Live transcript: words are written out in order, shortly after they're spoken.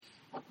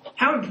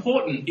How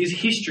important is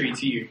history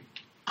to you?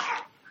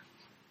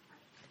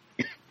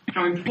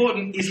 How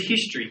important is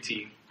history to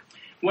you?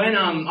 When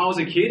I was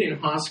a kid in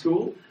high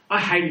school, I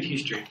hated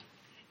history.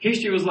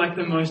 History was like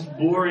the most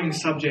boring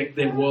subject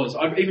there was.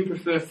 I even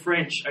prefer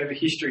French over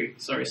history.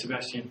 Sorry,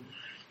 Sebastian.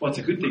 Well, it's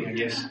a good thing, I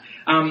guess.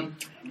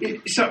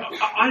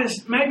 I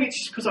just, maybe it's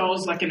just because I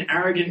was like an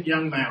arrogant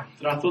young male,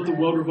 that I thought the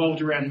world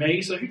revolved around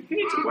me, so who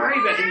needs to worry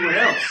about anyone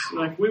else?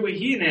 Like, we were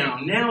here now.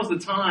 Now's the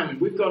time,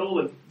 and we've got all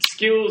the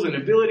skills and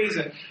abilities,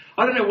 and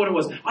I don't know what it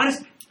was.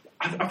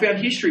 I found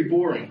history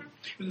boring.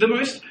 The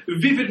most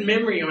vivid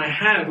memory I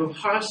have of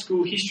high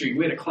school history,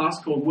 we had a class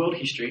called World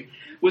History,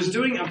 was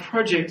doing a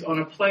project on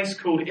a place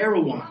called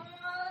Erewhon.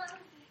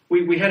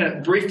 We had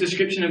a brief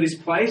description of this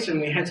place, and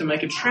we had to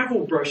make a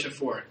travel brochure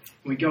for it.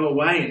 And we go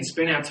away and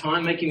spend our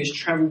time making this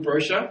travel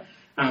brochure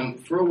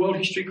for a world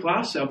history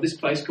class of this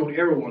place called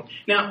Erewhon.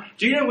 Now,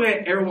 do you know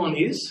where Erewhon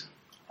is?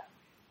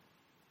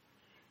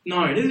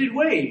 No, neither did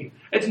we.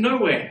 It's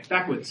nowhere,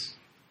 backwards.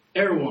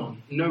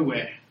 Erewhon,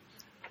 nowhere.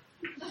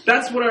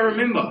 That's what I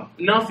remember.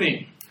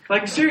 Nothing.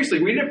 Like,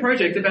 seriously, we did a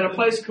project about a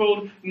place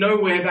called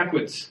Nowhere,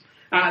 backwards.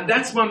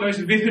 That's my most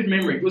vivid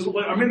memory.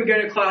 I remember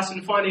going to class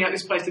and finding out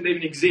this place didn't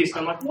even exist.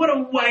 I'm like, what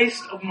a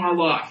waste of my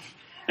life.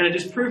 And it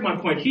just proved my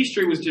point.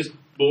 History was just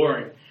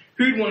boring.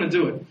 Who'd want to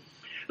do it?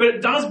 But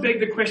it does beg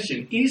the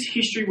question, is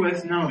history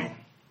worth knowing?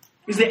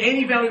 Is there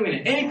any value in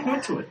it? Any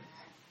point to it?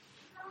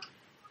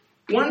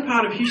 One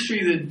part of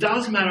history that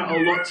does matter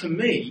a lot to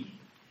me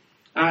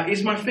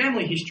is my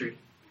family history.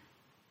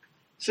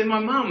 So my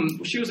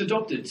mum, she was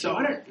adopted, so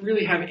I don't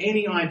really have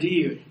any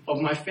idea of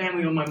my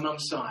family on my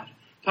mum's side.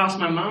 Past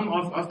my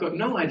mum, I've got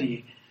no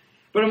idea.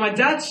 But on my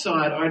dad's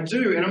side, I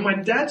do. And on my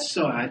dad's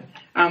side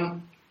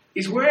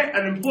is where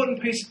an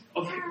important piece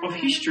of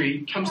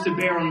history comes to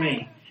bear on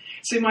me.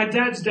 See, my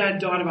dad's dad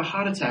died of a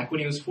heart attack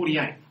when he was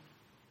 48.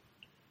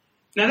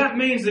 Now that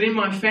means that in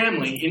my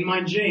family, in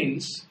my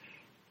genes,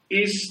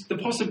 is the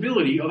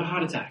possibility of a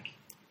heart attack.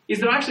 Is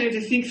that I actually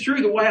need to think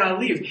through the way I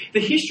live. The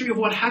history of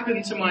what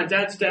happened to my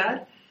dad's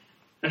dad,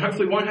 and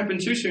hopefully won't happen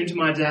too soon to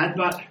my dad,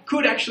 but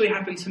could actually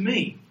happen to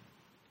me.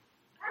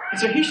 And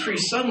so history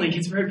suddenly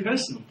gets very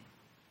personal.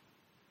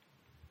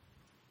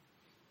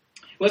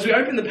 Well, as we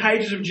open the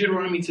pages of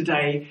Deuteronomy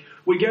today,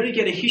 we're going to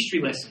get a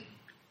history lesson.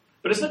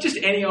 But it's not just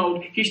any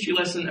old history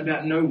lesson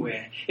about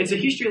nowhere. It's a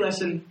history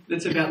lesson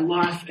that's about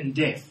life and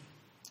death.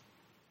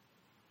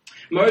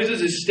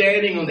 Moses is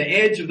standing on the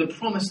edge of the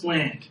promised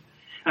land,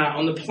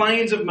 on the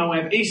plains of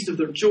Moab, east of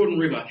the Jordan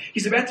River.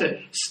 He's about to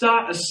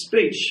start a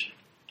speech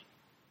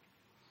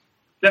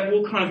that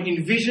will kind of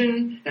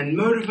envision and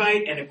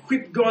motivate and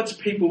equip God's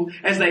people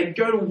as they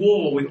go to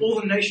war with all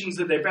the nations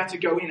that they're about to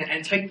go in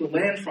and take the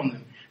land from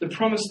them, the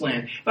promised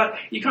land. But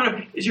you kind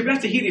of, as you're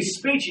about to hear this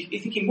speech,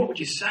 you're thinking, what would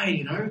you say,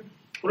 you know?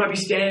 Would I be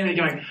standing there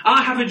going,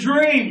 I have a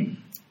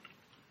dream?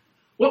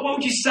 What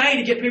would you say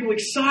to get people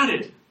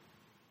excited?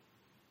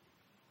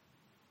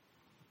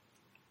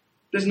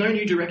 There's no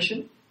new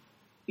direction,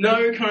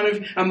 no kind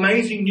of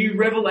amazing new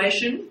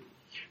revelation,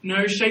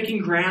 no shaking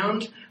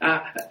ground.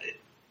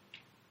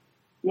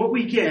 What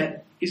we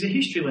get is a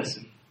history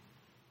lesson.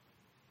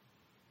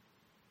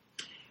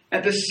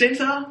 At the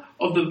centre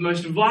of the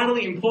most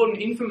vitally important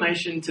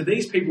information to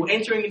these people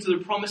entering into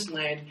the promised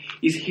land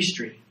is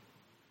history.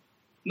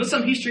 Not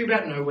some history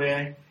about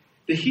nowhere,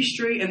 the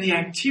history and the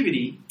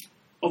activity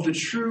of the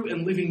true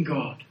and living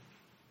God.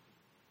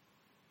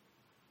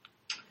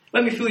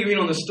 Let me fill you in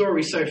on the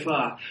story so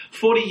far.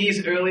 40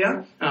 years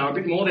earlier, a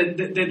bit more,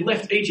 they'd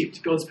left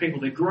Egypt, God's people.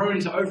 They'd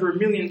grown to over 1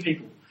 million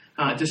people,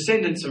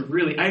 descendants of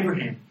really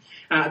Abraham.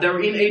 They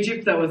were in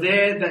Egypt, they were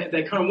there,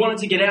 they kind of wanted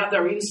to get out, they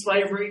were in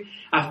slavery.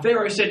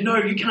 Pharaoh said, no,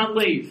 you can't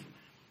leave.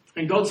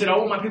 And God said, I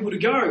want my people to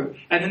go.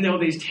 And then there were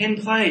these 10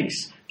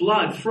 plagues,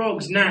 blood,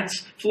 frogs,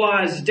 gnats,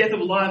 flies, death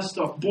of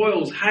livestock,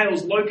 boils,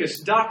 hails,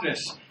 locusts,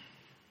 darkness.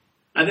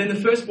 And then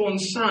the firstborn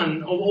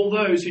son of all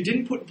those who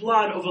didn't put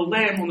blood of a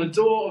lamb on the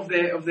door of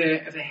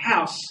their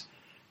house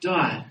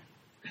died.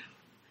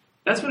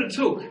 That's what it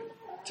took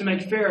to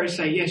make Pharaoh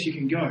say, yes, you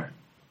can go.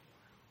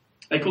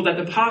 They called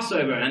that the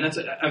Passover, and that's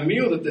a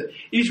meal that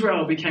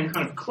Israel became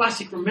kind of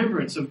classic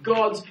remembrance of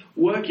God's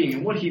working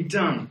and what he'd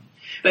done.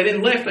 They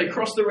then left, they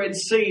crossed the Red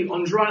Sea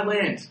on dry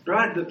land,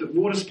 right? The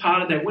waters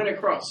parted, they went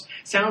across.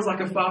 Sounds like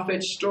a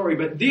far-fetched story,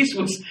 but this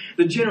was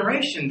the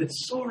generation that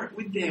saw it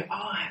with their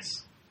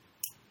eyes.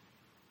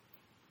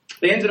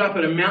 They ended up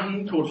at a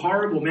mountain called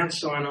Horeb, or Mount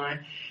Sinai,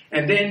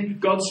 and then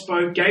God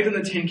spoke, gave them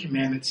the 10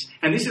 Commandments,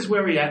 and this is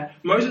where we're at.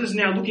 Moses is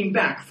now looking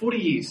back 40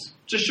 years.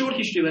 It's a short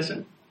history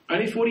lesson,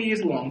 only 40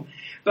 years long,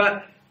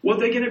 but what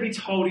they're going to be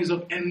told is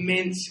of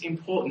immense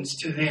importance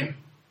to them.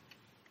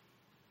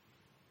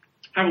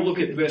 Have a look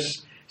at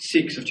verse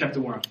 6 of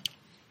chapter 1.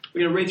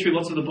 We're going to read through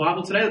lots of the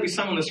Bible today. There'll be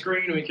some on the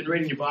screen, or you can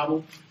read in your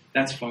Bible.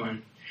 That's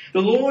fine. The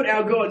Lord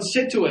our God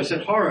said to us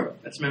at Horeb,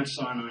 that's Mount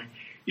Sinai,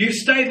 you've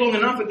stayed long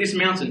enough at this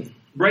mountain.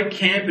 Break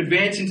camp,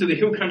 advance into the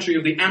hill country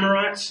of the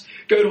Amorites,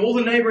 go to all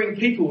the neighbouring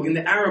people in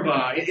the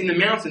Arabah, in the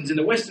mountains, in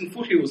the western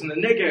foothills, in the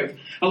Negev,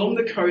 along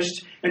the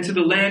coast, and to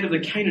the land of the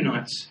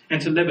Canaanites,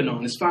 and to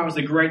Lebanon, as far as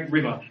the great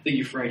river, the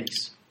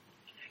Euphrates.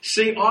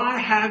 See, I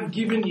have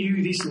given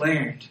you this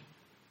land.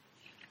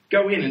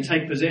 Go in and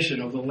take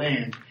possession of the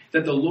land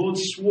that the Lord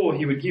swore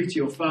he would give to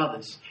your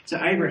fathers, to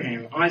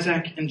Abraham,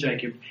 Isaac, and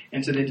Jacob,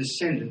 and to their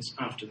descendants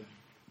after them.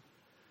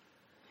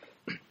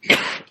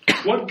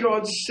 What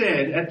God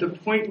said at the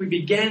point we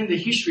began the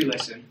history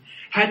lesson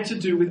had to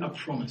do with a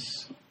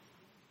promise.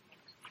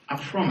 A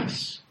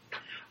promise.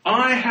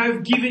 I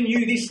have given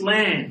you this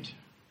land.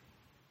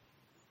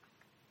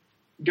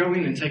 Go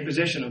in and take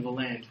possession of the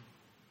land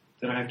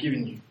that I have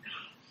given you.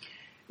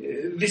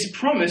 This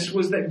promise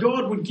was that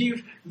God would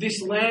give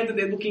this land that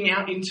they're looking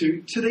out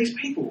into to these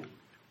people,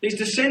 these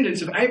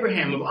descendants of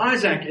Abraham, of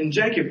Isaac and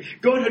Jacob.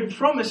 God had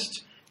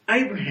promised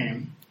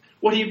Abraham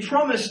what he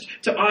promised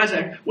to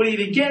Isaac, what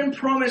he again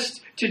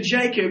promised to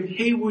Jacob,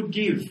 he would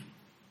give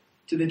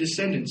to the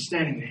descendants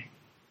standing there.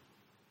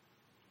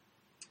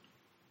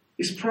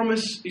 This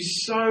promise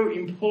is so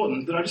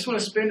important that I just want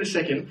to spend a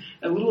second,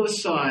 a little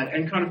aside,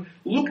 and kind of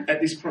look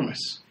at this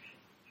promise.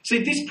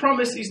 See, this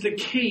promise is the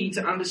key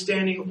to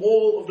understanding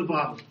all of the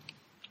Bible.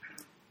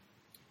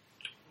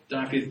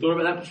 Don't know if you've thought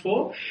about that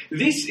before.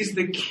 This is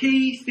the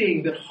key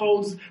thing that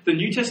holds the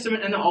New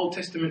Testament and the Old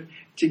Testament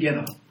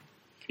together.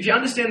 If you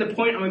understand the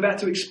point I'm about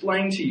to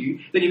explain to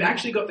you, then you've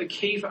actually got the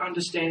key for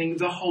understanding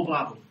the whole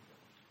Bible.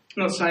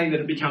 I'm not saying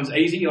that it becomes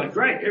easy, you're like,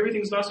 great,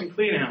 everything's nice and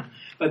clear now.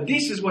 But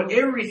this is what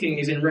everything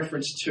is in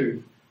reference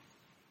to.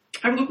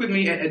 Have a look with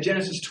me at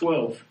Genesis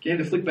 12. You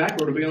have to flick back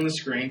or it'll be on the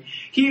screen.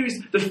 Here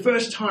is the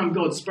first time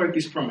God spoke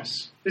this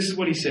promise. This is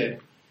what he said.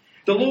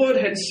 The Lord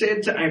had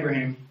said to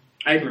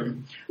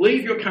Abram,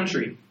 leave your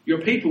country,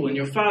 your people and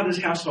your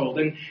father's household,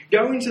 and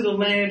go into the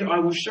land I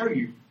will show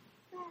you.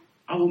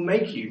 I will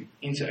make you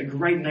into a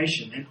great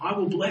nation, and I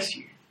will bless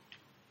you.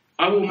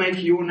 I will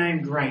make your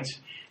name great,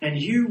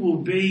 and you will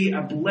be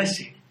a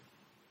blessing.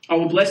 I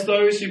will bless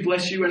those who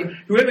bless you, and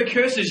whoever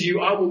curses you,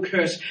 I will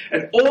curse.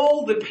 And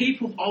all the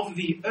people of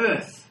the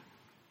earth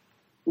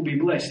will be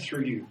blessed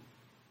through you.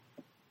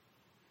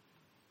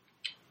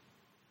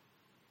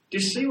 Do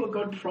you see what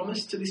God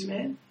promised to this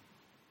man?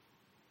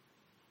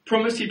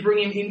 Promised he'd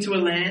bring him into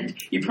a land.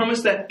 He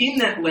promised that in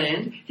that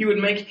land, he would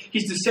make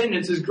his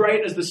descendants as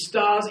great as the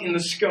stars in the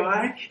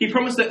sky. He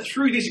promised that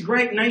through this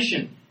great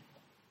nation,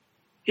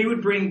 he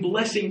would bring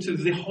blessing to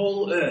the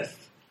whole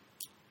earth.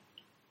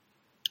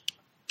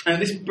 And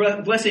this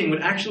blessing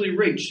would actually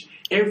reach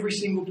every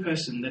single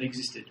person that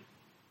existed.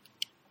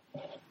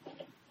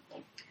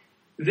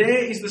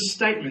 There is the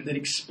statement that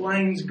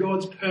explains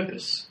God's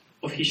purpose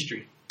of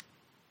history.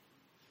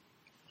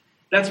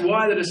 That's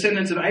why the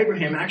descendants of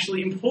Abraham are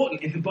actually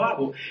important in the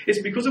Bible. It's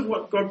because of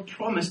what God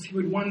promised he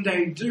would one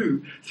day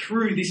do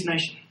through this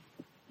nation.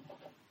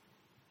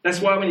 That's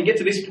why when you get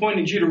to this point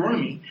in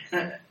Deuteronomy,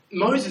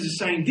 Moses is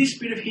saying this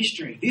bit of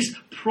history, this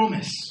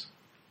promise,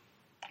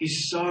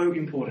 is so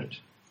important.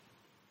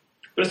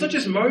 But it's not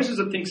just Moses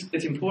that thinks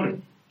it's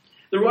important.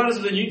 The writers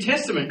of the New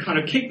Testament kind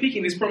of keep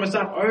picking this promise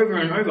up over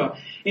and over.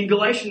 In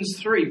Galatians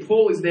 3,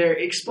 Paul is there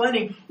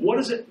explaining what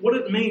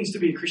it means to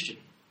be a Christian.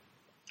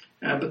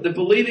 But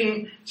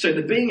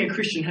the being a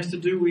Christian has to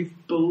do with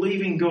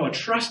believing God,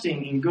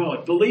 trusting in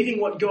God,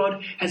 believing what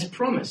God has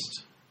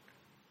promised.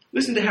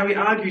 Listen to how he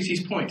argues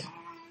his point.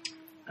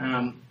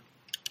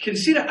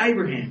 Consider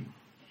Abraham.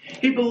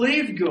 He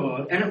believed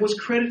God and it was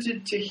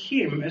credited to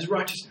him as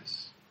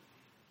righteousness.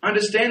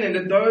 Understanding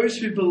that those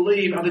who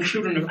believe are the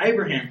children of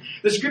Abraham.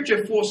 The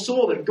scripture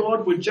foresaw that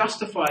God would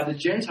justify the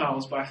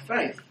Gentiles by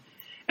faith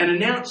and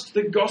announced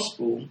the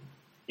gospel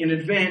in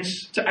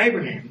advance to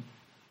Abraham,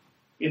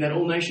 in that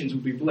all nations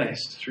will be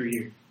blessed through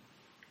you.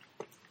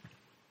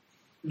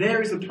 There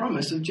is the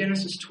promise of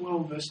Genesis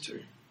 12 verse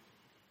 2.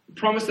 The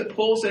promise that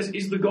Paul says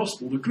is the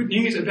gospel, the good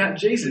news about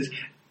Jesus,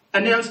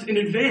 announced in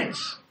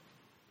advance.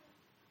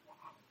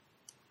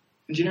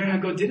 And do you know how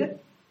God did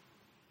it?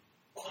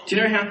 Do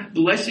you know how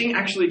blessing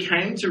actually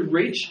came to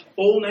reach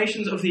all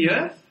nations of the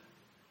earth?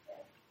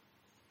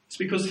 It's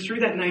because through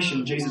that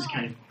nation Jesus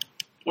came.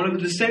 One of the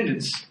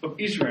descendants of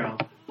Israel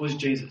was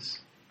Jesus.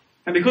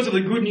 And because of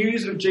the good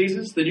news of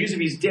Jesus, the news of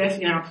his death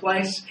in our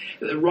place,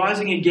 the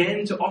rising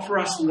again to offer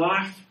us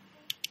life,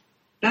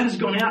 that has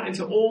gone out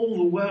into all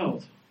the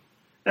world.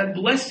 That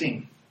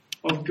blessing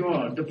of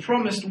God, the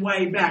promised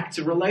way back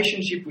to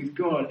relationship with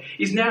God,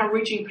 is now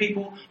reaching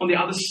people on the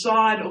other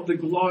side of the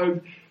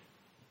globe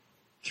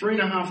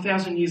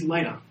 3,500 years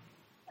later.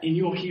 In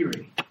your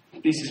hearing,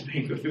 this is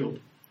being fulfilled.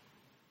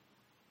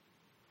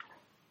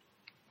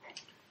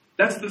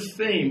 That's the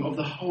theme of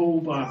the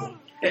whole Bible.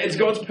 It's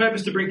God's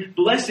purpose to bring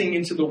blessing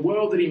into the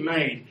world that he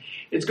made.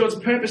 It's God's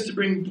purpose to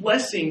bring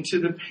blessing to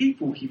the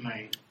people he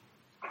made.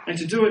 And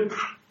to do it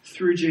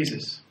through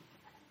Jesus.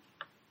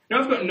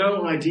 Now, I've got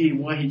no idea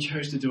why he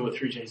chose to do it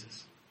through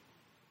Jesus.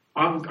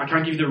 I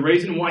can't give you the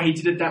reason why he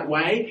did it that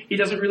way. He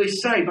doesn't really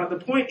say. But the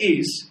point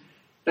is,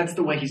 that's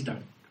the way he's done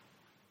it.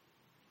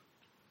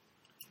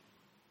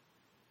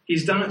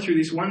 He's done it through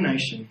this one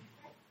nation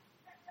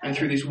and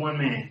through this one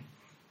man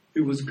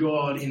who was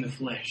God in the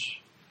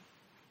flesh.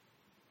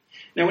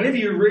 Now, whenever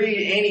you read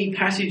any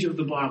passage of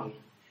the Bible,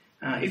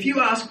 if you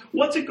ask,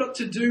 what's it got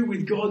to do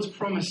with God's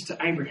promise to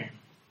Abraham?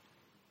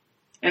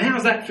 And how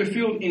is that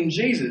fulfilled in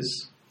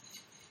Jesus?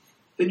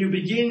 Then you'll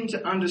begin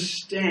to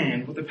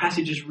understand what the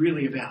passage is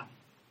really about.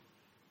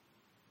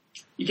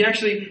 You can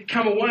actually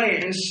come away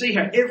and see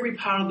how every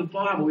part of the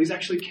Bible is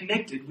actually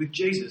connected with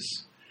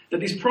Jesus. That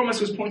this promise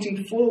was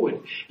pointing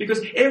forward. Because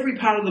every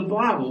part of the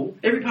Bible,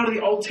 every part of the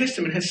Old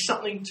Testament has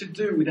something to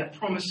do with that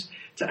promise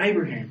to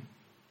Abraham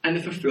and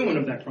the fulfillment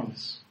of that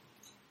promise.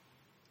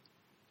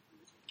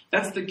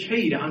 That's the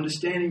key to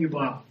understanding your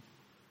Bible,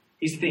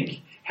 is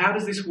think, how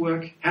does this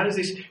work? How does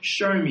this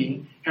show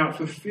me how it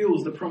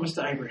fulfills the promise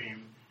to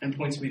Abraham and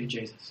points me to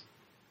Jesus?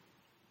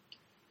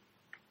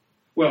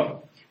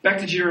 Well, back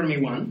to Deuteronomy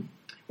 1.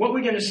 What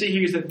we're going to see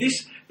here is that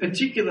this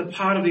particular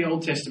part of the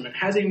Old Testament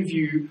has in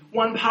view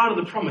one part of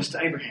the promise to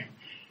Abraham,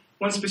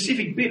 one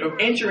specific bit of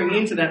entering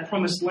into that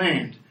promised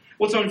land.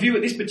 What's on view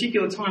at this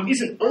particular time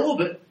isn't all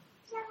of it,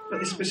 but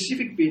the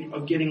specific bit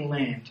of getting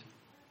land.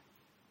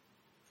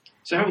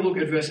 So have a look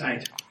at verse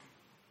 8,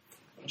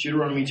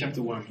 Deuteronomy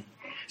chapter 1.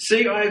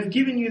 See, I have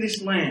given you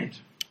this land.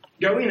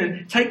 Go in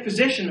and take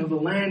possession of the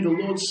land the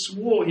Lord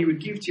swore he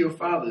would give to your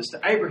fathers, to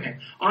Abraham,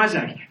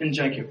 Isaac, and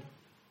Jacob.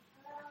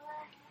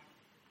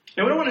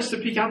 Now, what I want us to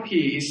pick up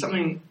here is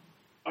something,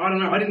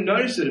 I didn't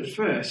notice it at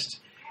first,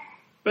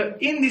 but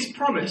in this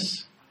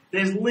promise,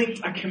 there's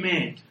linked a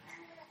command.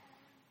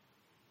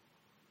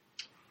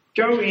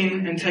 Go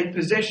in and take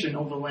possession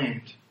of the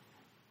land.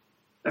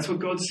 That's what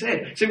God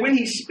said. So when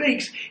he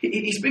speaks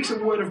a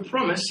word of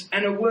promise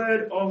and a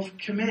word of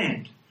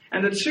command.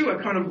 And the two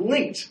are kind of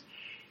linked.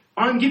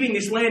 I'm giving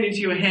this land into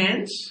your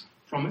hands,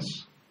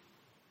 promise.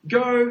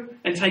 Go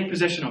and take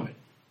possession of it,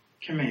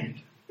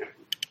 command.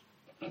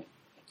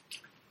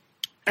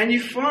 And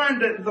you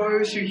find that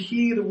those who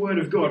hear the word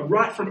of God,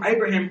 right from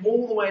Abraham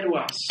all the way to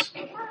us,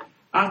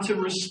 are to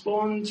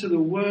respond to the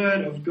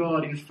word of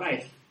God in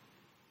faith,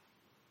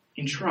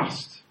 in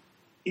trust,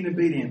 in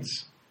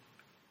obedience.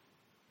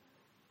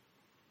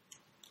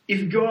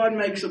 If God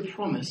makes a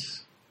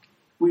promise,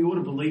 we ought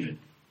to believe it.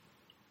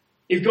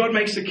 If God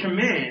makes a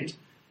command,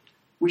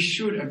 we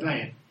should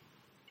obey it.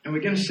 And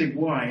we're going to see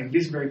why in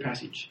this very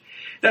passage.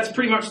 That's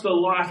pretty much the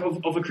life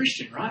of a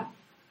Christian, right?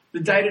 The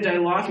day-to-day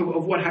life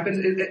of what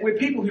happens. We're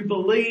people who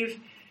believe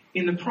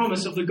in the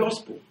promise of the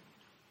gospel.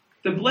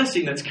 The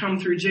blessing that's come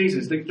through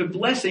Jesus. The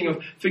blessing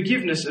of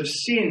forgiveness of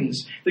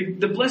sins.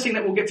 The blessing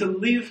that we'll get to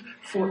live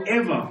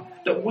forever.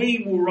 That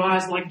we will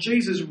rise like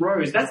Jesus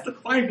rose. That's the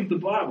claim of the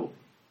Bible.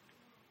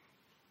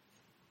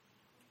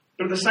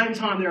 But at the same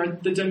time, there are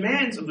the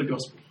demands of the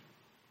gospel.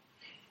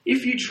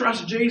 If you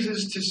trust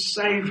Jesus to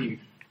save you,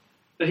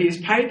 that he has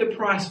paid the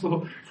price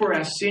for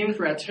our sin,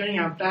 for our turning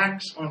our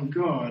backs on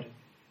God,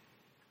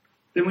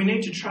 then we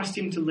need to trust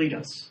him to lead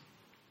us.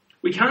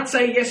 We can't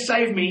say, yes,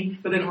 save me,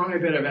 but then I know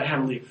better about how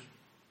to live.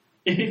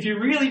 If you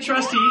really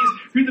trust he is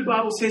who the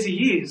Bible says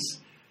he is,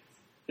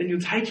 then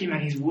you'll take him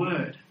at his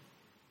word.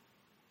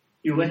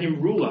 You'll let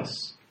him rule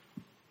us.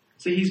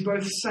 So he's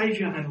both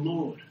Saviour and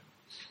Lord.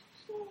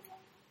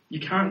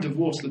 You can't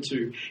divorce the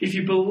two. If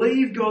you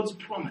believe God's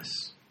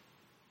promise,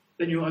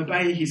 then you'll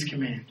obey his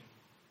command.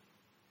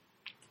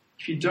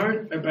 If you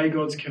don't obey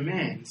God's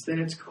commands, then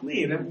it's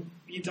clear that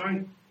you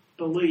don't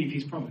believe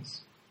his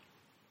promise.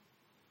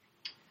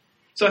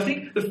 So I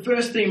think the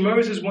first thing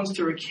Moses wants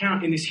to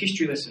recount in this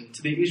history lesson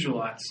to the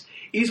Israelites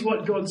is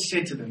what God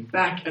said to them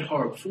back at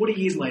Horeb 40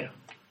 years later.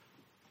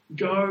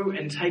 Go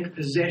and take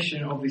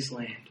possession of this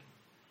land.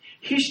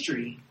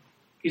 History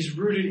is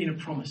rooted in a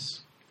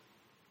promise.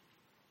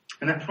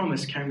 And that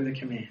promise came with a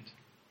command.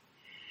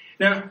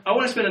 Now, I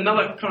want to spend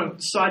another kind of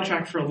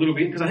sidetrack for a little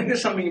bit because I think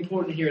there's something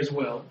important here as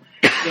well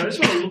that I just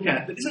want to look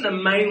at. That isn't the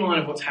main line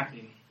of what's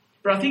happening.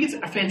 But I think it's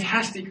a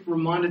fantastic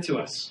reminder to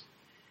us.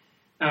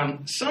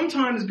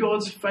 Sometimes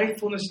God's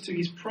faithfulness to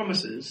his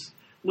promises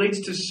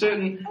leads to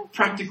certain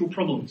practical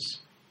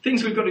problems.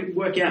 Things we've got to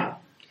work out.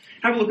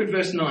 Have a look at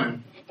verse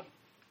 9.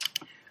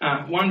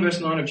 1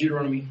 verse 9 of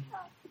Deuteronomy.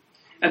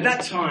 At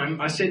that time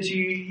I said to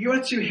you, you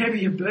are too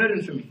heavy a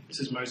burden for me. This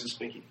is Moses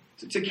speaking.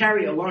 To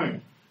carry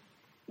alone.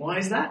 Why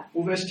is that?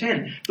 Well, verse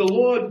 10. The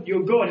Lord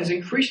your God has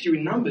increased you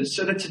in numbers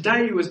so that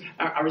today you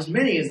are as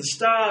many as the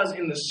stars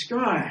in the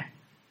sky.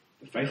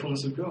 The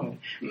faithfulness of God.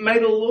 May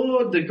the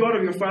Lord, the God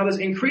of your fathers,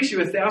 increase you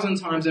 1,000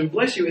 times and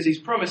bless you as he's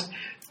promised.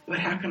 But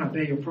how can I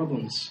bear your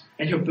problems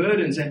and your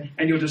burdens and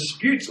your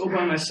disputes all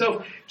by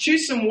myself?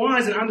 Choose some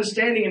wise and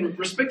understanding and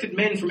respected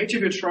men from each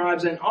of your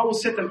tribes and I will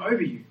set them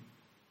over you.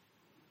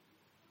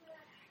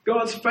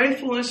 God's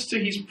faithfulness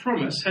to his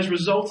promise has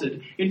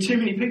resulted in too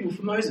many people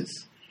for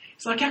Moses.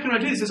 It's like, how can I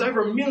do this? There's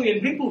over 1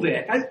 million people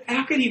there.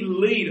 How can he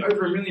lead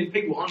over 1 million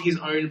people on his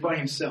own by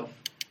himself?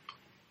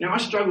 Now, I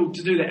struggle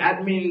to do the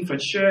admin for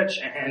church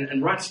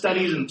and write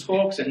studies and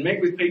talks and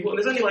meet with people. And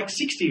there's only like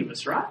 60 of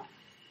us, right?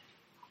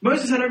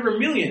 Moses had over 1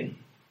 million.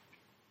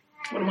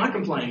 What am I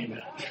complaining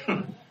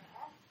about?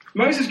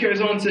 Moses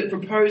goes on to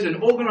propose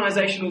an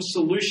organisational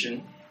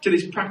solution to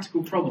this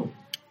practical problem.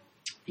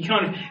 He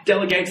kind of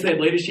delegates their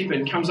leadership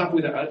and comes up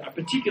with a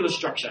particular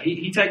structure.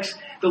 He takes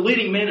the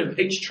leading men of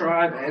each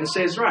tribe and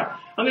says, right,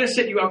 I'm going to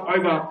set you up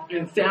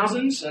over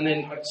thousands, and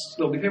then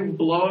there'll be people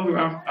below who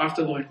are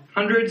after like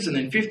hundreds, and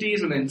then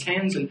 50s, and then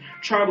 10s, and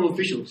tribal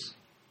officials.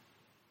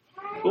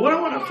 But what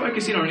I want to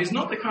focus in on is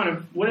not the kind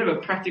of whatever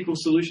practical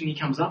solution he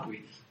comes up with,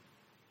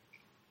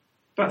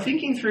 but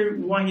thinking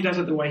through why he does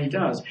it the way he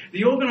does.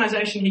 The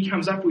organisation he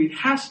comes up with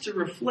has to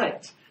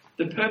reflect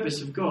the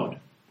purpose of God.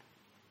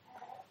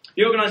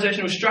 The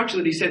organisational structure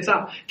that he sets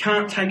up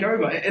can't take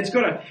over. It's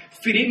got to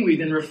fit in with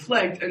and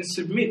reflect and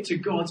submit to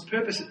God's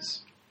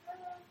purposes.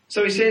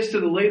 So he says to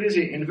the leaders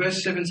in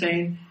verse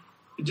 17,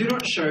 do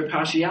not show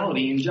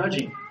partiality in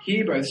judging.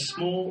 Hear both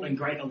small and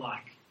great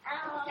alike.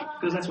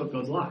 Because that's what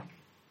God's like.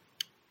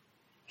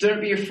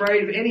 Don't be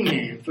afraid of any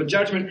man, for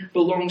judgment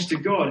belongs to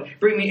God.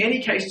 Bring me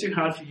any case too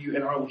hard for you,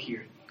 and I will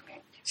hear it.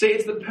 See,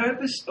 it's the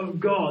purpose of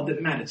God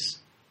that matters.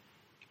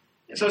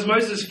 So as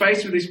Moses is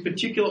faced with this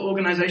particular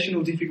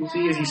organisational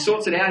difficulty, as he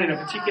sorts it out in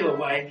a particular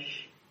way,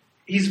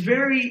 his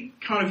very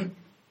kind of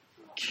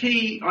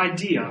key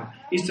idea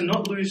is to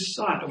not lose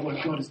sight of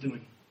what God is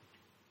doing.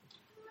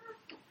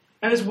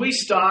 And as we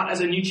start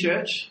as a new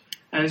church,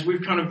 and as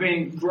we've kind of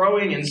been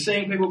growing and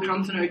seeing people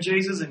come to know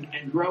Jesus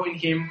and grow in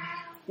Him,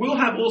 we'll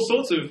have all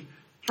sorts of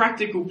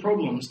practical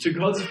problems to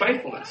God's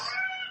faithfulness,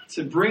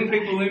 to bring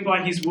people in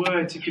by His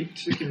word, to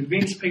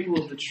convince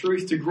people of the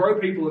truth, to grow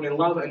people in their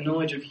love and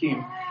knowledge of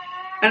Him.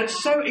 And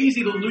it's so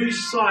easy to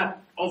lose sight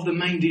of the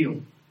main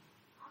deal,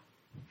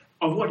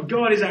 of what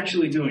God is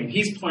actually doing,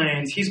 His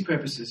plans, His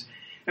purposes.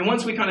 And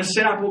once we kind of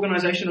set up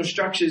organisational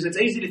structures, it's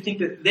easy to think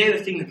that they're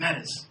the thing that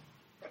matters.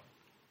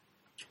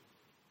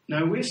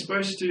 No, we're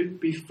supposed to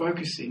be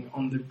focusing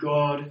on the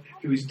God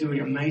who is doing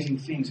amazing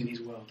things in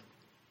His world.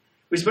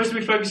 We're supposed to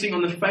be focusing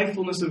on the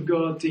faithfulness of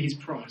God to His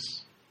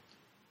promise.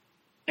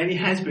 And He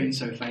has been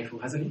so faithful,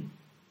 hasn't He?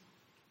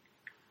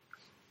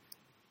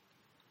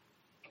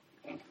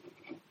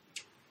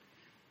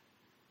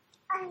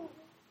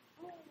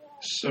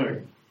 So,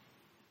 I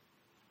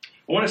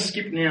want to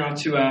skip now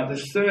to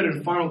the third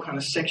and final kind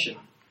of section,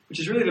 which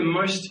is really the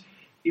most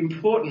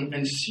important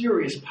and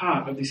serious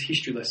part of this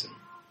history lesson.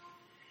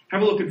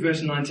 Have a look at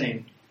verse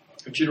 19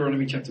 of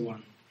Deuteronomy chapter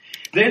 1.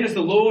 Then, as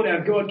the Lord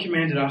our God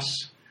commanded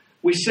us,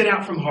 we set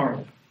out from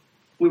Horeb.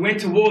 We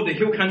went toward the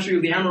hill country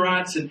of the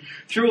Amorites and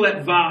through all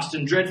that vast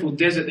and dreadful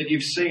desert that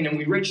you've seen, and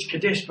we reached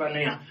Kadesh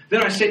Barnea.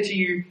 Then I said to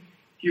you,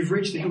 you've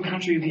reached the hill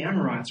country of the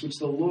Amorites, which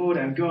the Lord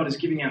our God is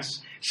giving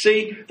us.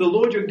 See, the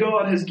Lord your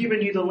God has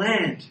given you the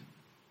land.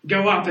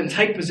 Go up and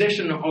take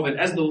possession of it,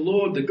 as the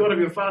Lord, the God of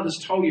your fathers,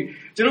 told you.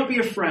 Do not be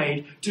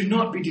afraid. Do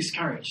not be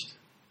discouraged.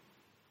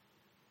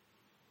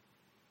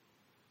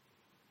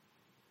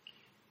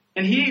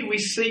 And here we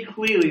see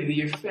clearly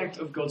the effect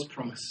of God's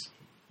promise.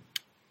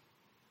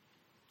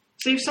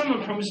 See, if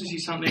someone promises you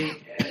something,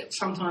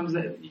 sometimes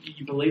that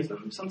you believe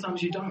them,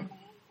 sometimes you don't.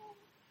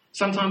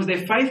 Sometimes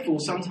they're faithful,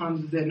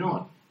 sometimes they're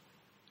not.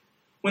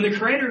 When the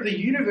creator of the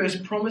universe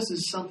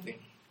promises something,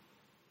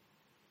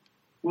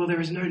 well,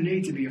 there is no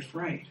need to be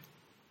afraid.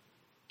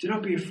 Do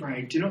not be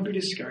afraid. Do not be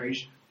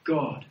discouraged.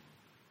 God,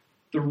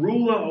 the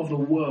ruler of the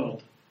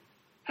world,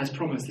 has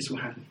promised this will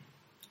happen.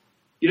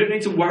 You don't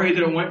need to worry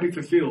that it won't be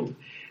fulfilled.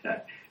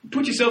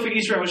 Put yourself in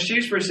Israel's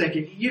shoes for a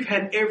second. You've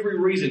had every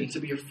reason to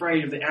be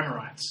afraid of the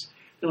Amorites.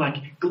 They're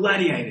like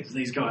gladiators,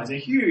 these guys. They're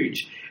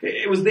huge.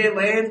 It was their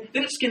land.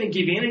 They're just going to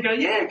give in and go,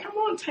 yeah, come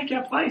on, take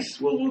our place.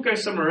 We'll go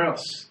somewhere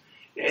else.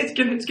 It's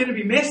going to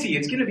be messy.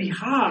 It's going to be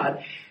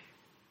hard.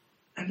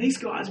 And these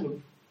guys were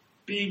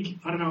big.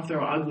 I don't know if they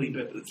were ugly,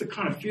 but it's the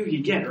kind of feel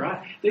you get,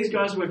 right? These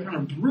guys were kind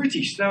of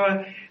brutish. They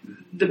were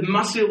the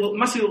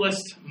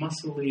muscliest,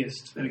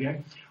 there we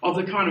go, of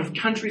the kind of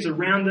countries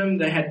around them.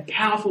 They had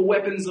powerful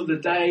weapons of the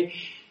day.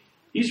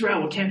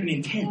 Israel were camping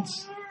in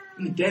tents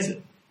in the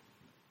desert.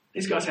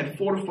 These guys had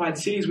fortified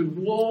cities with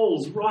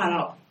walls right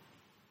up.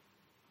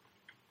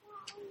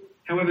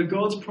 However,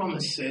 God's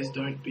promise says,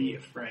 don't be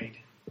afraid.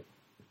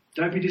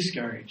 Don't be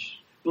discouraged.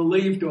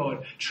 Believe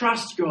God.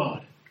 Trust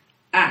God.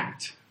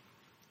 Act.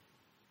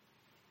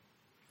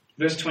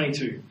 Verse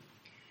 22.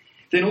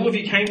 Then all of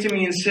you came to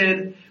me and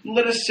said,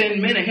 let us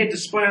send men ahead to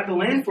spy out the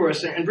land for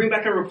us and bring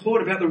back a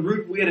report about the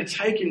route we are to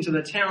take into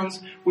the towns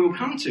we will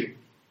come to.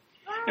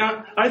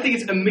 Now, I don't think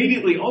it's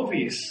immediately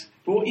obvious,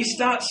 but what you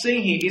start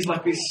seeing here is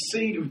like this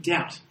seed of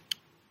doubt.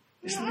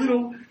 This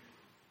little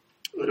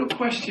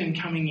question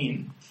coming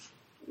in.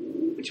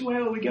 Which way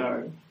will we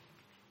go?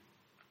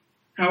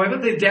 However,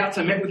 their doubts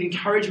are met with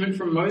encouragement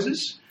from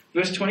Moses.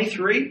 Verse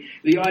 23,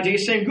 the idea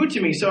seemed good to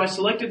me, so I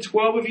selected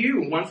 12 of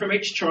you, one from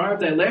each tribe.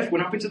 They left,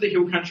 went up into the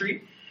hill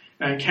country,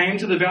 and came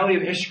to the valley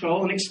of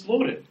Eshcol and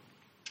explored it.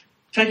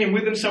 Taking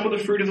with them some of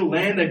the fruit of the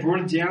land, they brought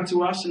it down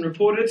to us and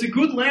reported, it's a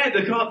good land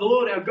that God, the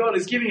Lord our God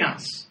is giving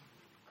us.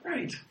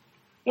 Great.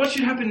 What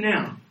should happen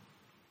now?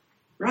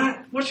 Right?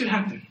 What should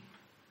happen?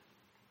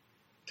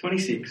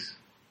 26.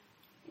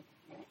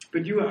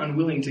 But you are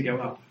unwilling to go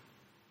up.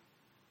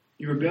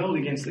 You rebelled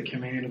against the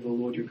command of the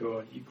Lord your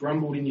God. You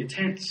grumbled in your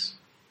tents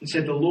and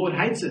said, the Lord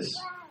hates us.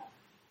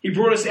 He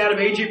brought us out of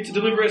Egypt to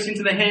deliver us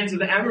into the hands of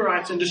the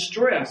Amorites and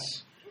destroy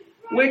us.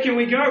 Where can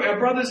we go? Our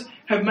brothers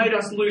have made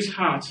us lose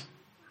heart.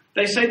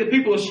 They say the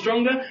people are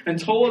stronger and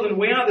taller than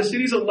we are. The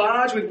cities are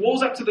large with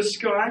walls up to the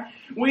sky.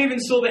 We even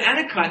saw the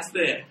Anakites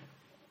there.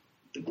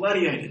 The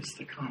gladiators,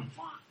 the kind of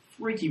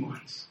freaky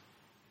ones.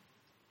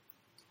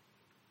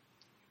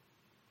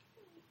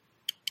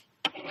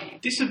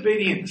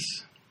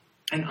 Disobedience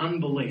and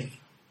unbelief.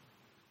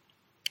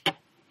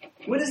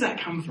 Where does that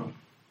come from?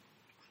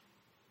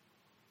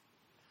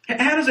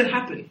 How does it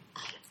happen?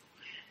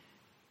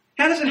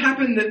 How does it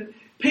happen that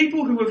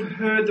people who have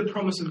heard the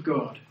promise of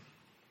God,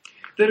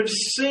 that have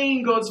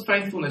seen God's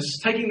faithfulness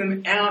taking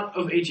them out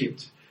of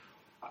Egypt,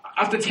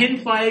 after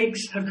 10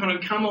 plagues have kind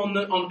of come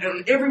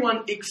on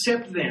everyone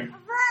except them,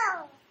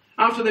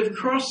 after they've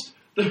crossed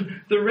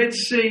the Red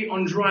Sea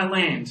on dry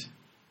land,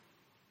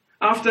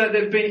 after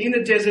they've been in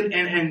the desert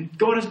and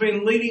God has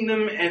been leading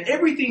them and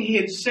everything He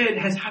had said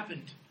has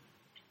happened.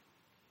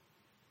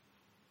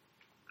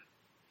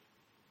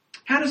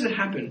 How does it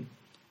happen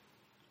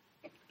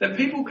that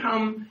people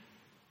come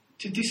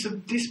to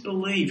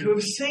disbelieve, who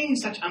have seen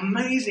such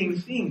amazing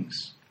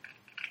things?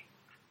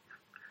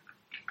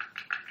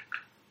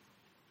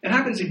 It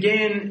happens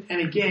again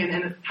and again,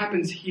 and it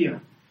happens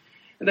here.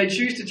 And they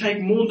choose to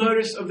take more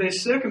notice of their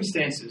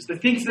circumstances, the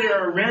things that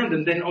are around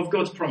them, than of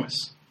God's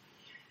promise.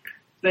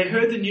 They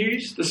heard the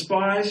news, the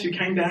spies who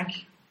came back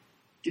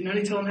didn't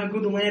only tell them how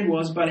good the land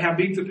was, but how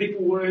big the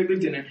people were who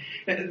lived in it.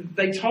 And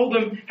they told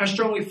them how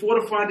strongly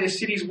fortified their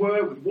cities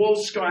were, with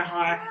walls sky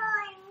high.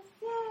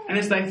 And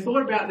as they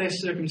thought about their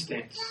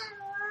circumstance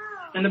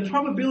and the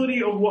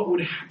probability of what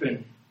would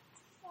happen,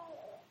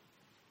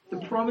 the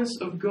promise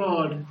of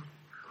God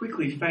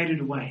quickly faded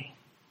away.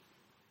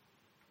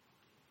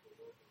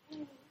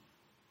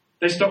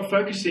 They stopped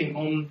focusing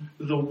on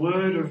the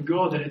word of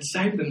God that had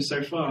saved them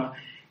so far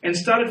and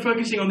started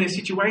focusing on their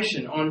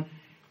situation.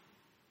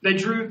 They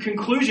drew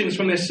conclusions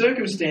from their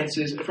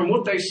circumstances, from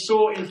what they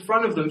saw in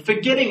front of them,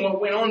 forgetting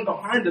what went on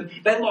behind them.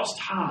 They lost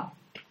heart.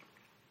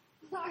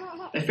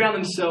 They found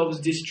themselves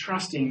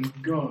distrusting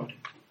God.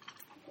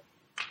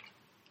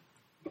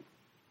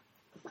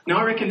 Now,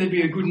 I reckon there'd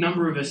be a good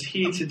number of us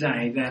here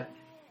today that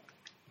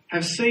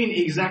have seen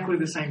exactly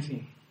the same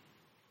thing.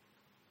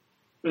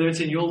 Whether it's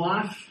in your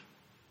life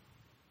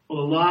or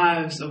the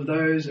lives of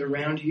those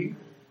around you.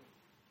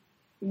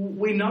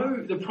 We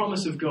know the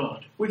promise of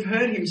God. We've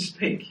heard Him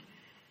speak.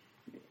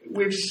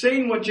 We've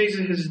seen what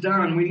Jesus has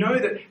done. We know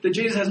that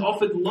Jesus has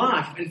offered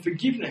life and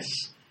forgiveness.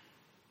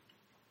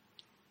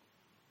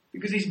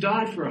 Because He's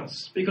died for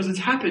us. Because it's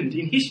happened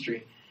in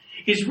history.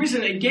 He's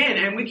risen again,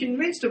 and we're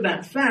convinced of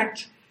that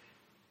fact.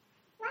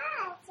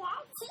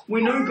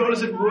 We know God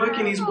is at work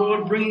in His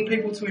world, bringing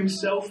people to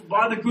Himself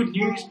by the good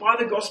news, by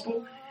the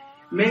gospel,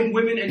 men,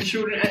 women and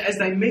children as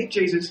they meet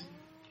Jesus.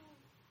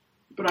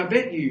 But I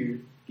bet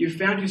you've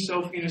found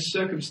yourself in a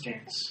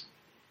circumstance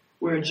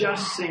where it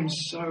just seems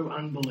so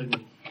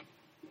unbelievable.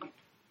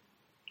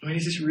 I mean,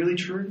 is this really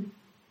true?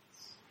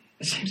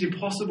 It seems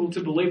impossible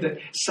to believe that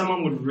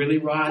someone would really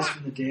rise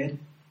from the dead.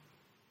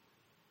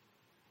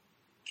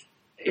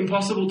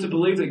 Impossible to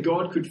believe that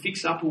God could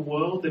fix up a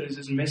world that is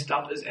as messed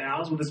up as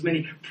ours, with as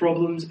many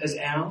problems as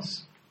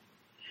ours.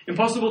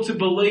 Impossible to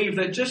believe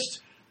that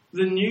just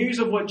the news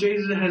of what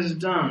Jesus has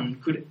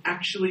done could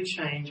actually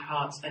change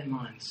hearts and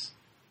minds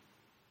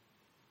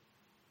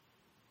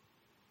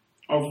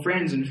of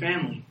friends and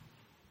family.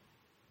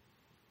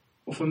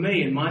 Or for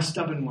me and my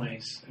stubborn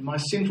ways and my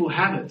sinful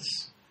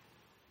habits.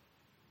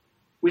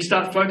 We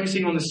start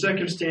focusing on the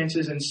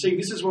circumstances and see,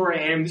 this is where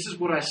I am, this is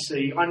what I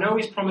see. I know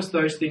He's promised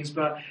those things,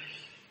 but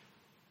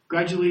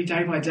gradually,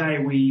 day by day,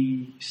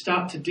 we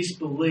start to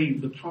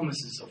disbelieve the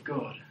promises of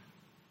God.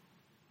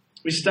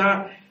 We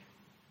start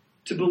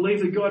to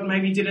believe that God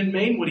maybe didn't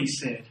mean what He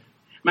said.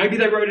 Maybe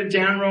they wrote it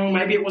down wrong.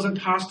 Maybe it wasn't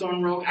passed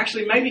on wrong.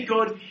 Actually, maybe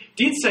God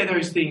did say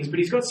those things, but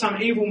He's got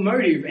some evil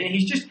motive and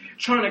He's just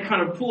trying to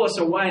kind of pull us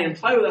away and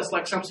play with us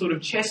like some sort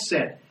of chess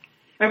set.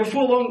 And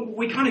before long,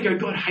 we kind of go,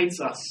 God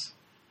hates us.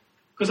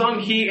 Because I'm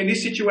here in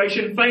this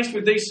situation, faced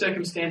with these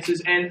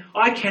circumstances, and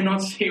I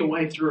cannot see a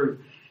way through.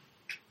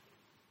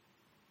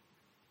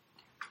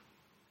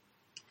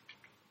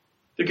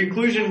 The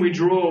conclusion we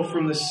draw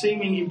from the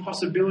seeming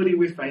impossibility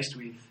we're faced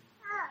with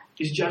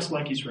is just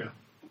like Israel.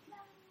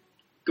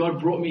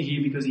 God brought me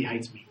here because He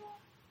hates me.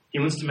 He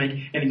wants to make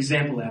an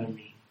example out of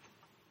me.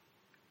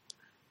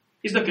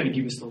 He's not going to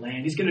give us the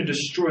land. He's going to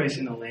destroy us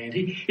in the land.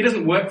 He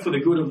doesn't work for the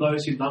good of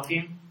those who love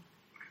Him.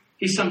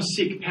 He's some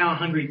sick,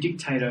 power-hungry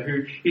dictator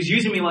who is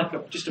using me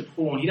like just a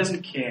pawn. He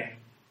doesn't care.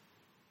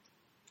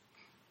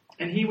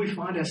 And here we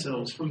find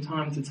ourselves from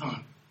time to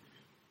time.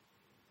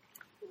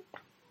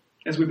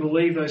 As we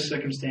believe those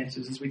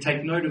circumstances, as we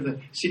take note of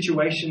the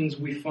situations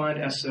we find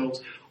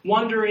ourselves,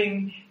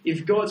 wondering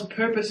if God's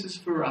purposes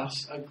for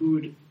us are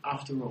good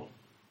after all.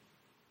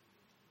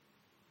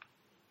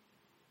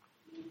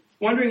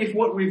 Wondering if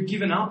what we've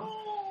given up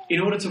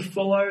in order to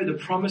follow the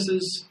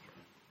promises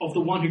of the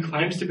one who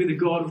claims to be the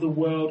God of the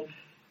world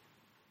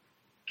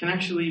can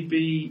actually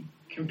be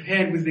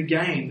compared with the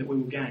gain that we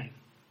will gain.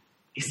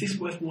 Is this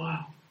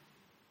worthwhile?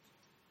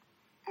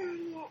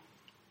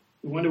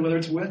 We wonder whether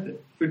it's worth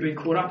it. If we've been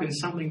caught up in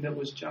something that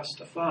was just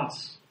a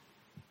farce.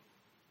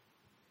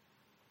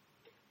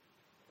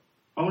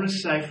 I want to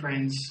say,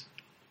 friends,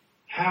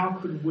 how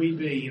could we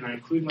be, and I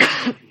include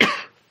myself here,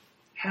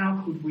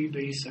 how could we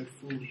be so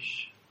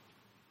foolish?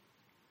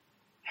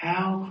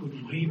 How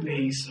could we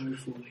be so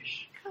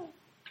foolish?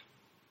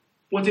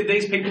 What did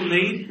these people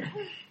need?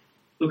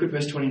 Look at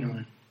verse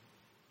 29.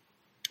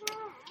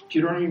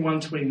 Deuteronomy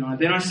 1:29.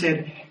 Then I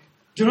said,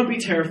 do not be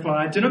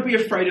terrified, do not be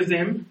afraid of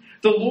them.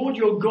 The Lord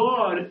your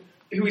God,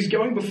 who is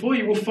going before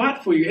you, will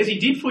fight for you, as he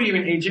did for you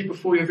in Egypt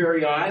before your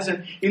very eyes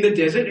and in the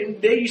desert.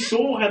 And there you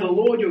saw how the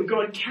Lord your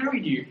God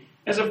carried you,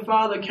 as a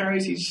father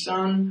carries his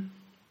son.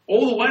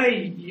 All the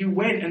way you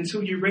went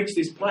until you reached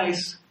this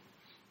place.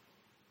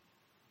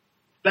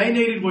 They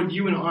needed what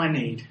you and I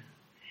need.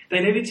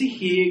 They needed to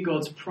hear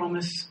God's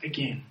promise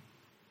again.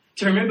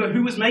 To remember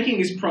who was making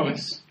this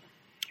promise.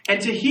 And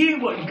to hear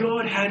what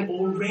God had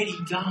already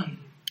done.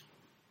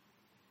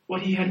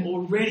 What he had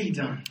already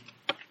done.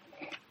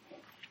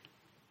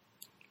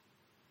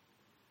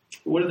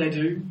 What did they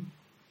do?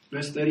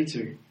 Verse 32.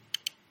 In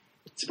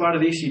spite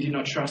of this, you did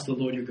not trust the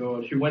Lord your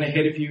God, who went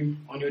ahead of you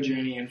on your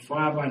journey in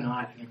fire by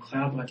night and a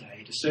cloud by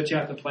day, to search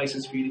out the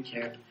places for you to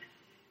camp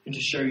and to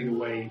show you the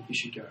way you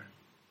should go.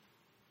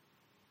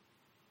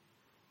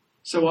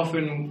 So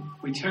often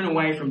we turn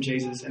away from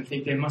Jesus and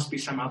think there must be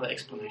some other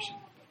explanation.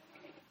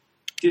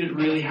 Did it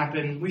really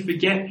happen? We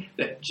forget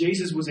that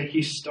Jesus was a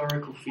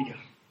historical figure.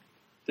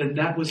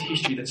 That was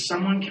history. That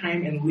someone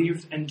came and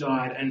lived and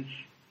died and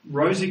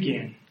rose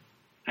again.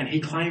 And he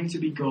claimed to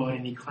be God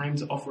and he claimed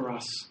to offer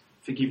us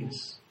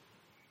forgiveness.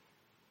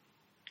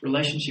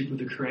 Relationship with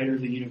the creator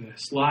of the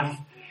universe. Life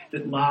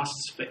that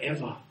lasts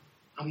forever.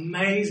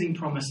 Amazing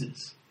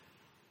promises.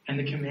 And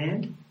the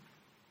command?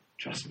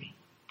 Trust me.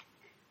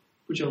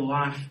 Put your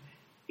life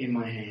in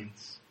my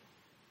hands.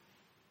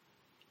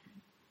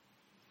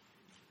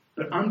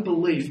 But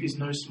unbelief is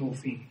no small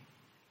thing.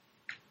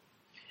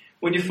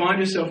 When you find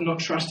yourself not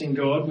trusting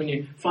God, when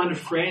you find a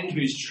friend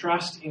whose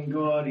trust in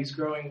God is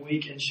growing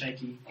weak and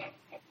shaky,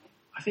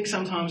 I think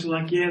sometimes you're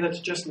like, yeah, that's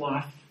just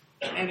life.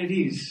 And it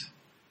is.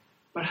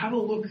 But have a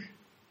look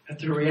at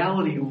the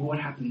reality of what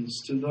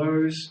happens to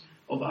those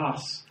of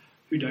us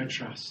who don't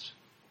trust.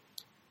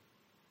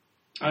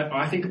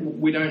 I think I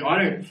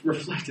don't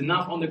reflect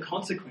enough on the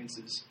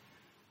consequences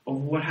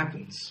of what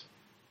happens.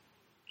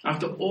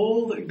 After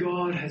all that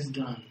God has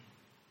done,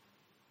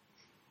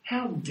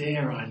 how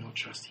dare I not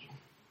trust him?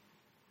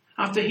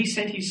 After he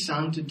sent his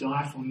son to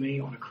die for me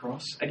on a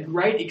cross, at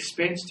great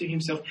expense to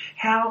himself,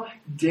 how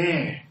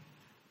dare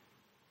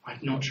I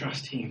not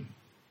trust him?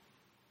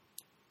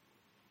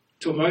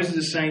 To what Moses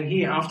is saying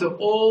here, after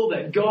all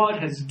that God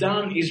has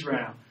done,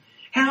 Israel,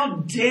 how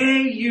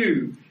dare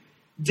you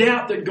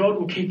doubt that God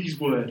will keep his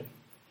word?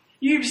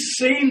 You've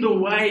seen the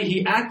way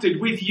he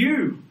acted with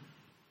you.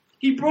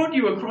 He brought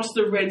you across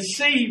the Red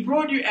Sea. He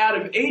brought you out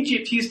of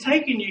Egypt. He has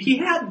taken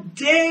you. How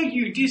dare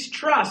you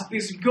distrust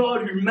this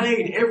God who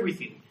made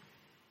everything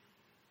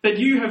that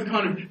you have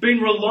kind of been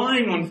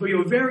relying on for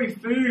your very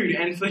food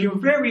and for your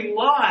very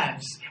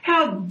lives?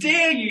 How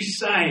dare you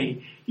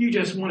say, you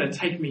just want to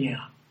take me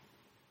out?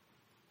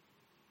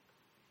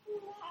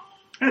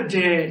 How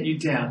dare you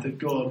doubt that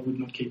God would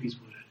not keep his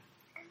word?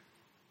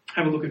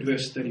 Have a look at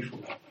verse 34.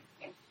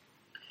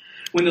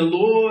 When the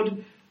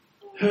Lord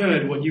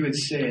heard what you had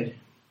said,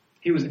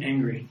 he was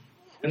angry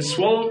and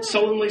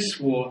solemnly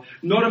swore,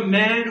 not a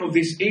man of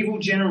this evil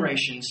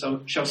generation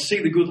shall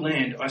see the good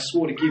land I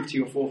swore to give to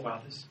your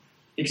forefathers,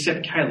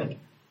 except Caleb,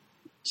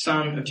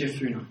 son of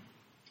Jephunneh.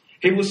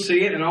 He will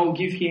see it, and I will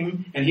give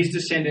him and his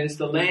descendants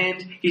the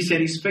land he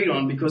set his feet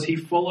on, because he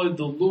followed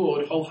the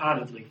Lord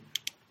wholeheartedly.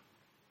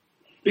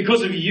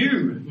 Because of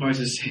you,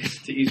 Moses says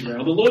to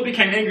Israel, the Lord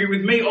became angry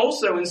with me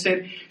also and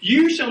said,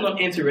 you shall not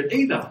enter it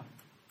either,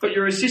 but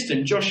your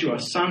assistant Joshua,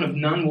 son of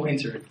Nun, will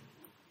enter it.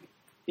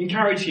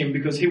 Encourage him,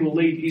 because he will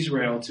lead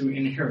Israel to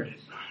inherit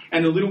it.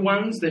 And the little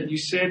ones that you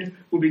said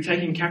will be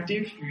taken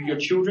captive, your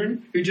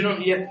children, who do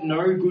not yet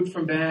know good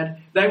from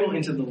bad, they will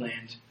enter the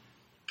land.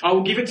 I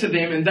will give it to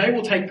them, and they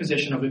will take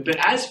possession of it. But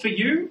as for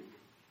you,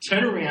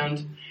 turn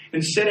around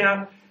and set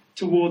out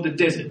toward the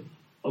desert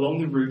along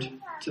the route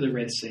to the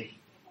Red Sea.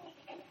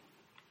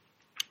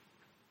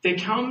 There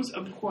comes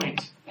a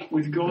point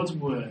with God's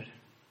word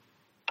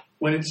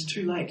when it's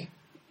too late.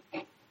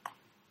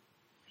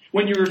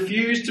 When you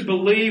refuse to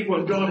believe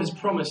what God has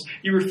promised,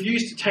 you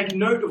refuse to take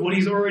note of what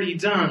he's already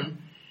done,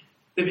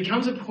 there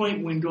becomes a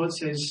point when God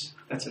says,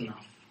 that's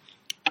enough.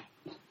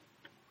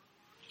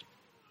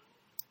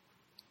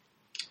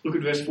 Look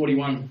at verse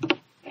 41.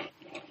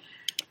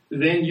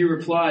 Then you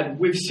replied,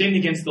 we've sinned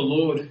against the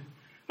Lord.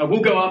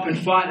 We'll go up and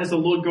fight as the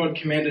Lord God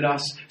commanded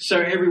us. So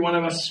every one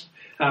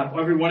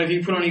of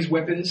you put on his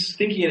weapons,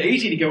 thinking it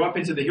easy to go up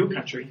into the hill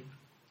country.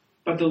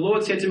 But the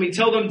Lord said to me,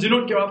 tell them, do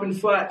not go up and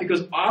fight,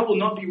 because I will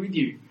not be with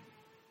you.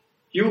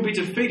 You will be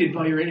defeated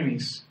by your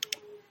enemies.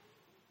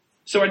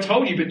 So I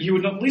told you, but you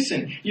would not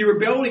listen. You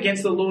rebelled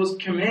against the Lord's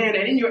command,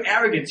 and in your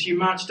arrogance you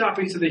marched up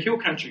into the hill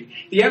country.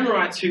 The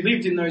Amorites who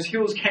lived in those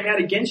hills came out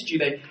against you.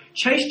 They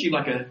chased you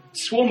like a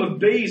swarm of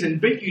bees and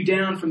beat you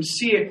down from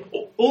Seir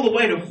all the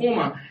way to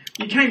Hormah.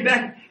 You came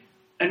back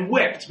and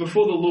wept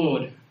before the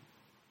Lord,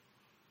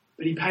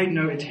 but he paid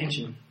no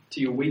attention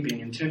to your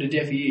weeping and turned a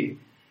deaf ear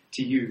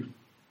to you.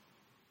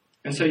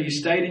 And so you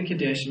stayed in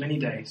Kadesh many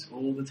days,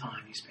 all the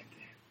time you spent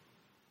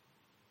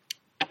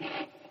there.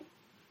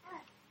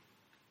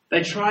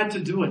 They tried to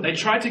do it. They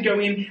tried to go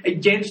in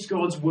against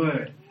God's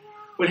word.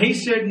 When he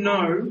said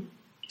no,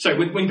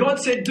 when God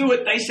said do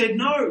it, they said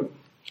no.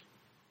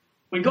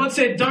 When God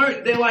said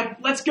don't, they're like,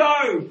 let's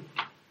go.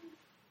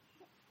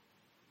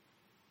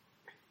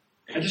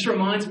 It just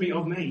reminds me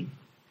of me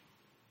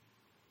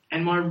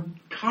and my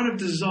kind of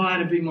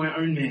desire to be my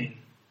own man.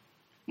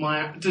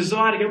 My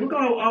desire to go, look,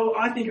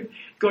 I think,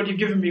 God, you've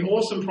given me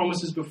awesome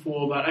promises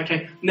before, but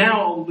okay,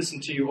 now I'll listen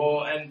to you.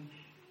 And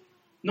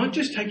not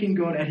just taking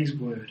God at his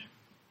word.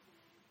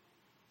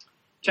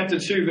 Chapter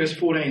 2, verse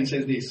 14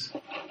 says this: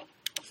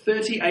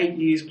 38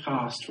 years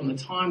passed from the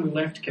time we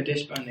left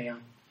Kadesh Barnea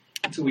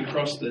until we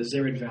crossed the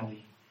Zered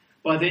Valley.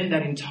 By then,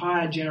 that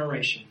entire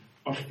generation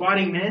of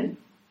fighting men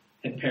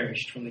had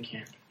perished from the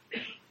camp,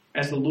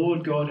 as the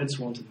Lord God had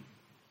sworn to them.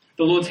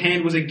 The Lord's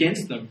hand was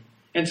against them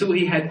until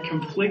he had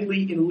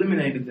completely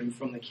eliminated them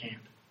from the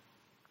camp.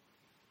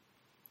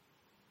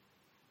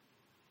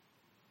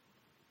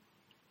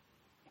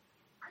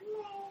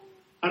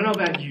 I don't know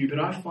about you, but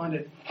I find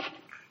it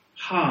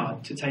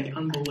hard to take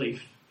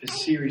unbelief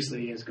as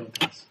seriously as God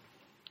does.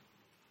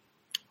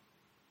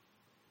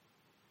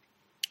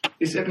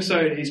 This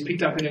episode is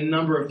picked up in a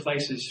number of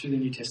places through the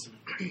New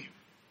Testament.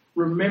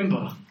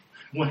 Remember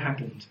what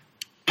happened.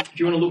 If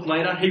you want to look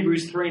later,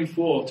 Hebrews 3 and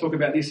 4 talk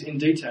about this in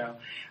detail.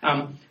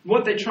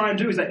 What they try and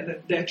do is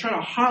they're trying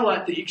to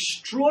highlight the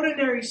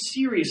extraordinary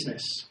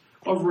seriousness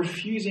of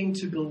refusing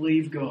to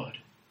believe God.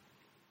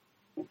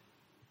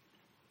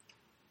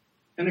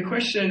 And the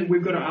question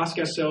we've got to ask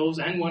ourselves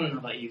and one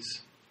another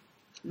is,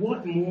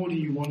 what more do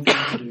you want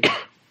God to do?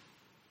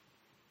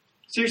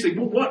 Seriously,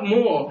 what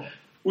more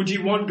would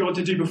you want God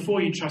to do before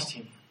you trust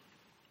him?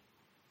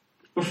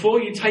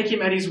 Before you take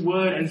him at his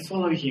word and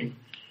follow him?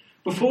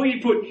 Before you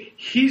put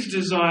his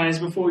desires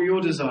before your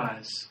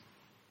desires?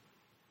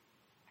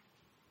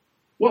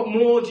 What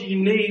more do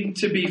you need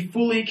to be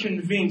fully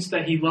convinced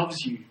that he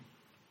loves you?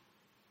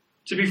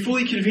 To be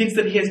fully convinced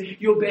that he has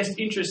your best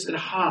interests at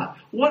heart?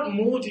 What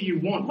more do you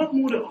want? What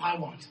more do I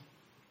want?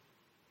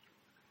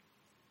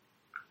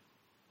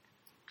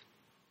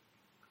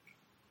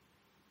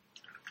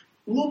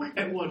 Look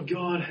at what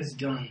God has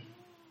done.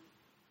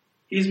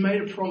 He has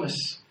made a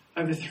promise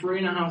over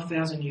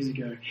 3,500 years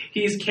ago.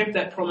 He has kept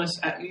that promise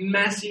at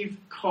massive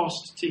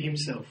cost to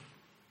himself.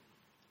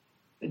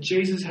 That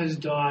Jesus has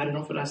died and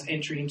offered us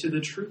entry into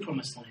the true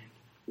promised land,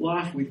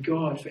 life with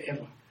God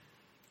forever.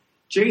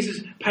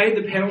 Jesus paid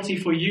the penalty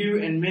for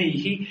you and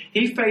me.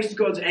 He faced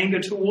God's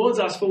anger towards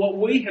us for what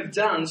we have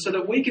done so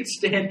that we could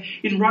stand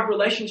in right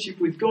relationship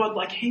with God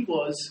like he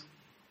was.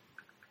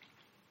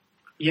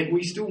 Yet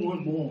we still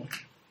want more.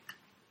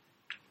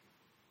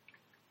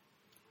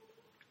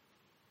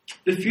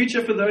 The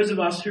future for those of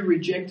us who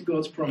reject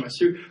God's promise,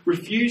 who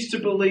refuse to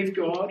believe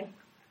God,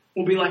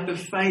 will be like the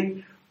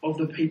fate of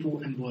the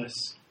people and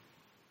worse.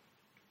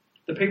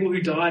 The people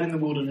who died in the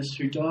wilderness,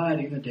 who died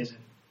in the desert.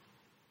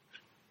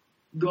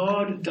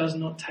 God does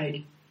not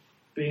take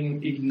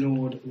being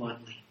ignored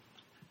lightly.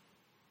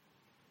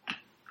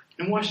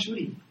 And why should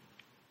he?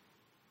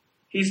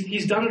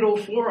 He's done it all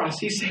for us.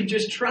 He said,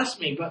 just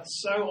trust me. But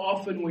so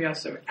often we are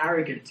so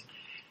arrogant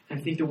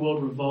and think the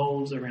world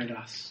revolves around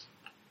us.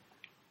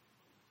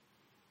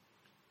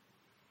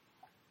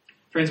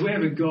 Friends, we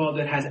have a God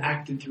that has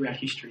acted throughout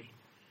history.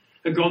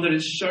 A God that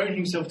has shown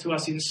himself to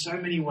us in so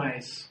many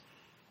ways.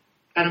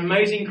 At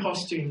amazing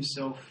cost to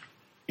himself.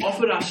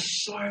 Offered us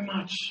so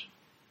much.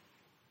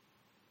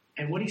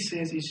 And what he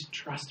says is,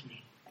 trust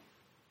me.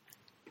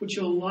 Put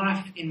your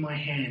life in my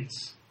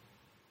hands.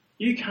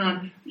 You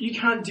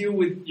can't deal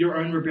with your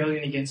own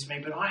rebellion against me,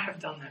 but I have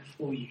done that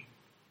for you.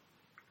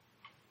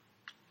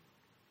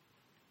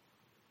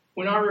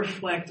 When I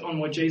reflect on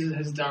what Jesus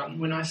has done,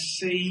 when I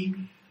see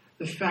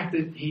the fact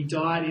that he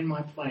died in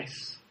my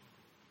place,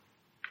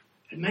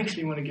 it makes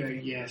me want to go,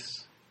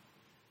 yes.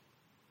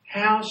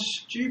 How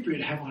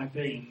stupid have I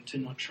been to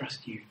not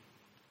trust you?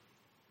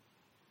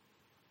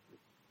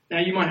 Now,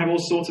 you might have all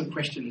sorts of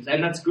questions,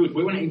 and that's good.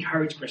 We want to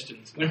encourage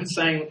questions. We're not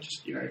saying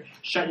just,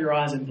 shut your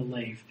eyes and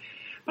believe.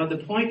 But the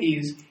point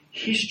is,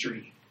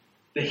 history,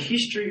 the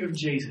history of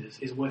Jesus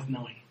is worth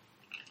knowing.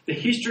 The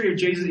history of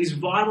Jesus is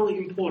vitally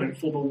important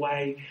for the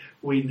way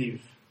we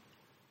live.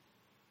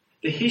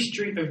 The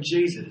history of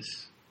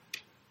Jesus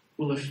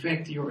will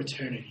affect your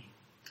eternity.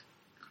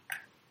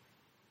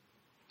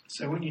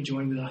 So won't you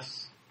join with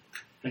us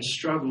and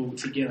struggle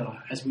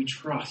together as we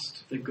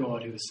trust the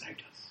God who has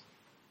saved us?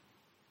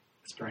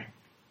 Let's pray.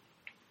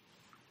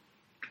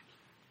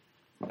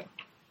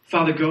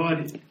 Father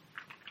God,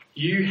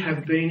 you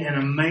have been an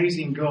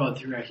amazing God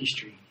throughout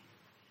history.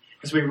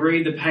 As we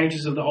read the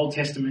pages of the Old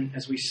Testament,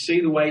 as we see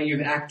the way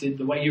you've acted,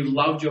 the way you've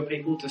loved your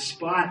people,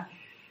 despite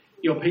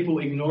your people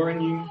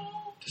ignoring you,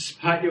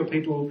 despite your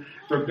people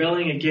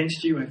rebelling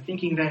against you and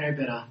thinking they know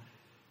better,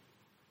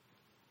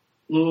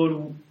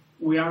 Lord,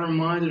 we are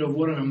reminded of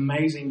what an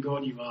amazing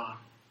God you are.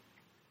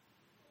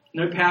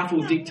 No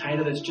powerful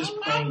dictator that's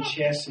just playing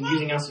chess and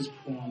using us as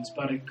pawns,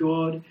 but a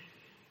God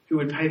who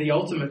would pay the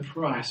ultimate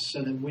price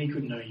so that we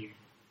could know you.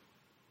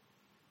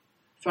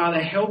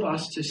 Father, help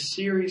us to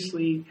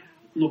seriously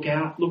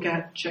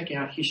check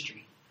out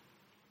history.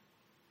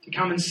 To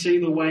come and see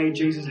the way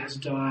Jesus has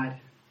died.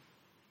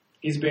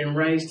 He's been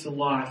raised to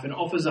life and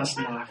offers us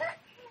life.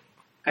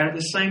 And at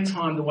the same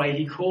time, the way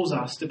he calls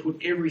us to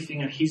put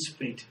everything at his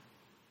feet.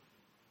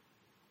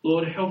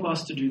 Lord, help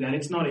us to do that.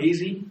 It's not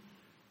easy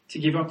to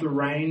give up the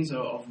reins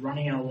of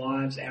running our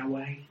lives our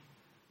way.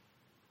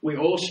 We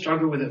all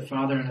struggle with it,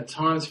 Father, and at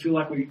times feel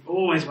like we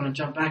always want to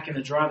jump back in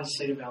the driver's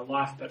seat of our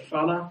life. But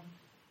Father,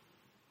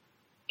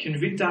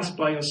 convict us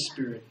by your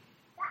Spirit.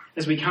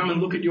 As we come and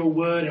look at your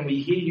word and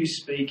we hear you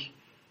speak,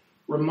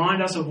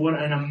 remind us of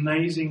what an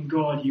amazing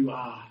God you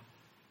are.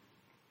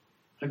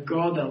 A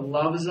God that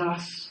loves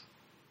us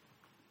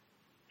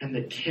and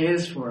that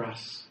cares for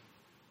us.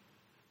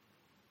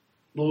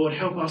 Lord,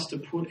 help us to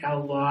put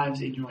our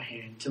lives in your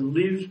hand, to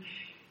live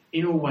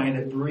in a way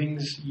that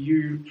brings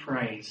you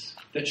praise,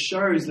 that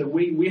shows that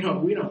we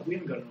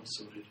haven't got it all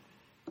sorted,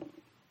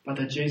 but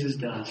that Jesus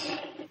does.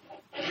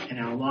 And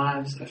our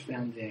lives are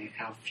found there.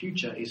 Our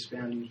future is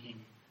found in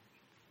him.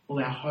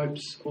 All our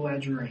hopes, all our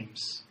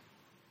dreams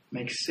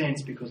make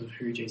sense because of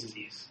who Jesus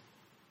is.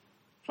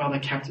 Father,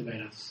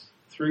 captivate us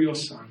through your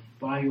Son,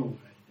 by your word,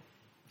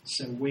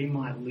 so we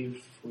might live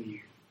for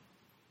you.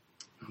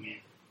 Amen.